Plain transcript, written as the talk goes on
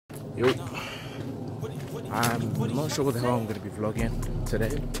Yo, I'm not sure what the hell I'm going to be vlogging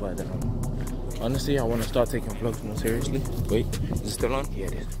today, but honestly, I want to start taking vlogs more seriously. Wait, is it still on? Yeah,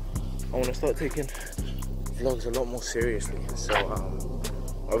 it is. I want to start taking vlogs a lot more seriously. So,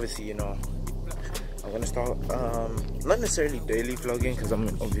 obviously, you know, I'm going to start, not necessarily daily vlogging, because I'm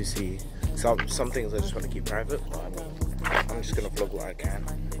obviously, some things I just want to keep private, but I mean, I'm just going to vlog what I can.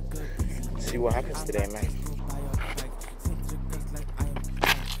 See what happens today, man.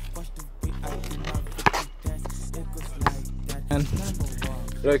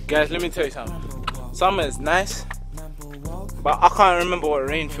 Look guys, let me tell you something. Summer is nice, but I can't remember what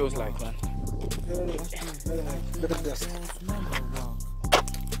rain feels like, man. Look at this.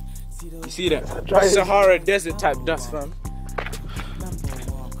 You see that? Sahara desert type dust, fam.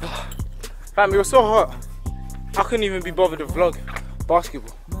 Fam, it was so hot, I couldn't even be bothered to vlog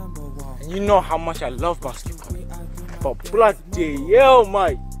basketball. And you know how much I love basketball. But bloody hell,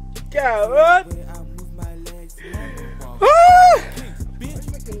 my God.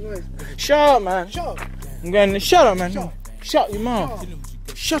 Shut up, man. Shut up. I'm going to shut up, man. Shut your mouth.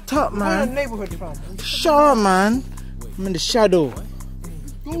 Shut up, man. I'm in the neighborhood, fam. Shut up, man. I'm in the shadow.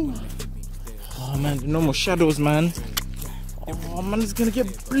 Oh, man, no more shadows, man. Oh, man, it's gonna get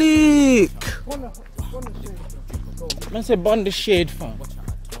bleak. Man said burn the shade, fam.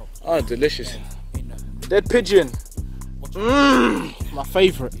 Oh, delicious. Dead pigeon. My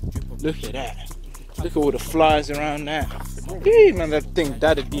favorite. Look at that. Look at all the flies around that. Hey, man, that thing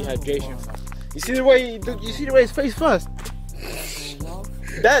died of dehydration. You see the way his face first?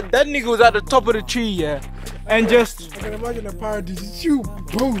 That nigga was at the top of the tree, yeah, and just. I can imagine a paradise. It's you,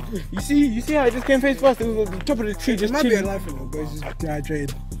 bro. You see how it just came face first? It was at the top of the tree, just might chilling. be alive, but it's just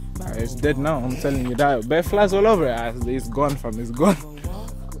dehydrated. Nah, it's dead now. I'm telling you that. Bare flies all over it. It's gone, fam. It's gone.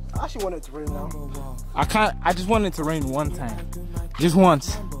 I actually want it to rain now. I can't. I just want it to rain one time, just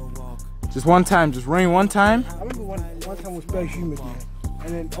once. Just one time, just rain one time. I remember one time was very humid, man.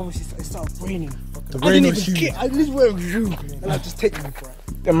 And then obviously it started raining. The rain was humid. I literally went humid. And I just take me, bro.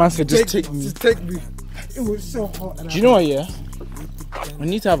 The man said, just take me. Just take me. It was so hot. And do you know what, yeah? We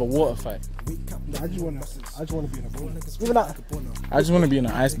need to have a water fight. I just want to be in a pool. Even that. I just want to be in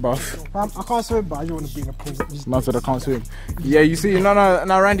an ice bath. I can't swim, but I just want to be in a pool. Man said I can't swim. Yeah, you see, no,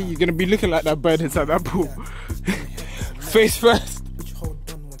 Randy, you're going to be looking like that bird inside that pool. Face first.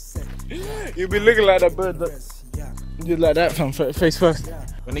 You'll be looking like that bird. Just like that, fam, face first.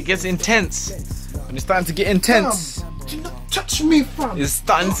 When it gets intense, when it's starting to get intense. Do not touch me, fam. It's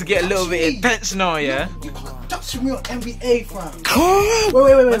starting to get a little bit intense now, yeah? You can't touch me on NBA, fam.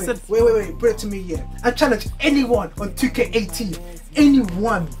 Wait. Put it to me, yeah. I challenge anyone on 2K18.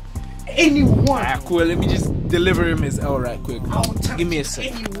 Anyone. Alright, cool. Let me just deliver him his L right quick. Give me a sec.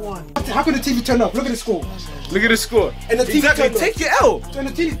 Anyone. How can the TV turn off? Look at the score. Look at the score. And the TV turned off. Take your L. And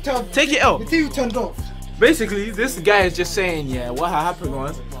the TV turned. Take your L. The TV turned off. Basically, this guy is just saying, yeah, what happened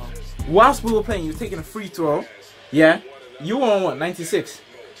was, whilst we were playing, you were taking a free throw, yeah? You were on what, 96,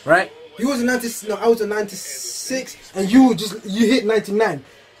 right? You was a 96, no, I was a 96, and you hit 99.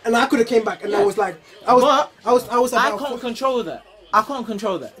 And I could have came back, and I was like, I can't control that. I can't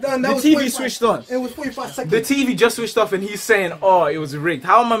control that. No, the TV switched on. It was 45 seconds. The TV just switched off and he's saying, oh, it was rigged.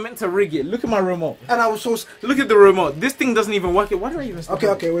 How am I meant to rig it? Look at my remote. And I was so... Look at the remote. This thing doesn't even work. Why do I even stop?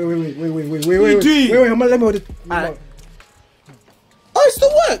 Okay, wait. Let me hold it. Oh, it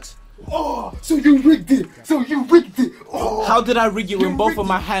still works. Oh, so you rigged it. Oh. How did I rig it when both of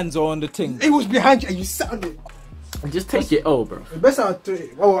my hands are on the thing? It was behind you and you sat on it. Just take it L, bro.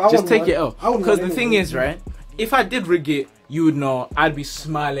 Just take it L. Because the thing is, right? If I did rig it, you would know. I'd be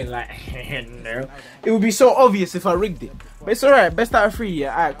smiling like, no. It would be so obvious if I rigged it. But it's alright. Best out of 3,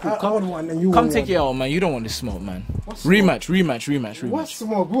 yeah. Alright, cool. Come take it out, man. You don't want this smoke, man. Rematch. What's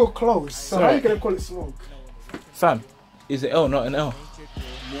smoke? We were close. So how are you gonna call it smoke? Fam, is it L, not an L?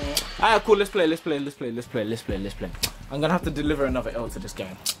 Alright, cool. Let's play. I'm gonna have to deliver another L to this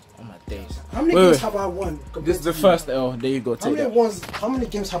guy. Oh my days. How many games have I won? This is the first L. There you go. Take that. How many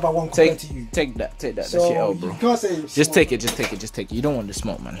games have I won compared to you? Take that. So that's your L, bro. You can't say just take it. You don't want the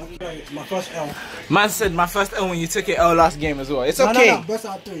smoke, man. My first L. Man said my first L when you took it L last game as well. It's okay. No, best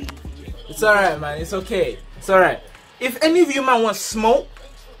out of 3. It's alright, man. It's okay. It's alright. If any of you man want smoke,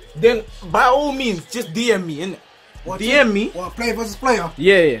 then by all means just DM me, innit? DM me. What, player versus player?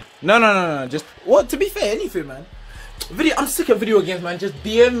 Yeah. No. Just what? To be fair, anything, man. I'm sick of video games, man. Just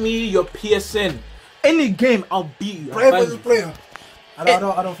DM me your PSN. Any game, I'll beat you. Player versus player. I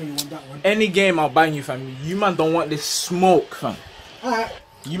don't think you want that one. Any game, I'll bang you, fam. You man don't want this smoke, fam. Alright.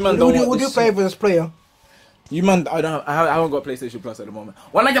 You man don't want this. We'll do player versus player. You man, I haven't got PlayStation Plus at the moment.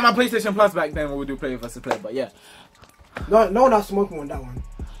 When I get my PlayStation Plus back, then we'll do player versus player. But yeah. No one has smoking on that one.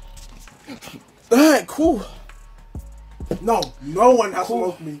 Alright, cool. No one has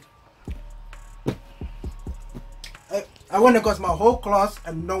smoked me. I went across my whole class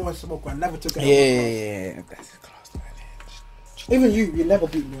and no one smoked. I never took it. Yeah. That's class, man. Even you never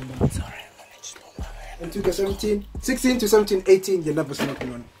beat me on that. It's alright, man. I just know my In 2017, 16 to 17, 18, you never smoked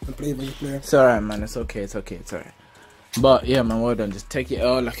me on play by player. It's alright, man. It's okay. It's alright. But yeah, man, well done. Just take it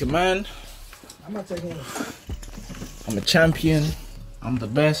out like a man. I'm not taking it. I'm a champion. I'm the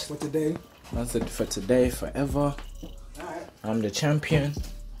best. For today. That's it for today, forever. Alright. I'm the champion.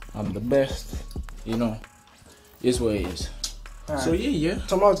 I'm the best. You know, it's what it is. Right. So yeah.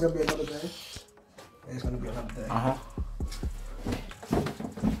 Tomorrow's gonna be another day. It's gonna be another day.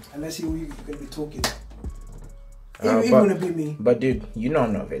 And let's see who you're gonna be talking. Even gonna be me. But dude, you know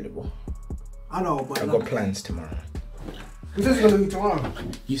I'm not available. I know, but I got plans tomorrow. Who says it's gonna be tomorrow?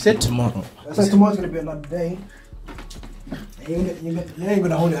 You said tomorrow. I said tomorrow's gonna be another day. You ain't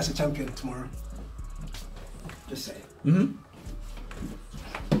gonna hold it as a champion tomorrow. Just say.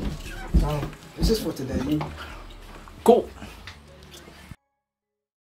 This is for today. Cool.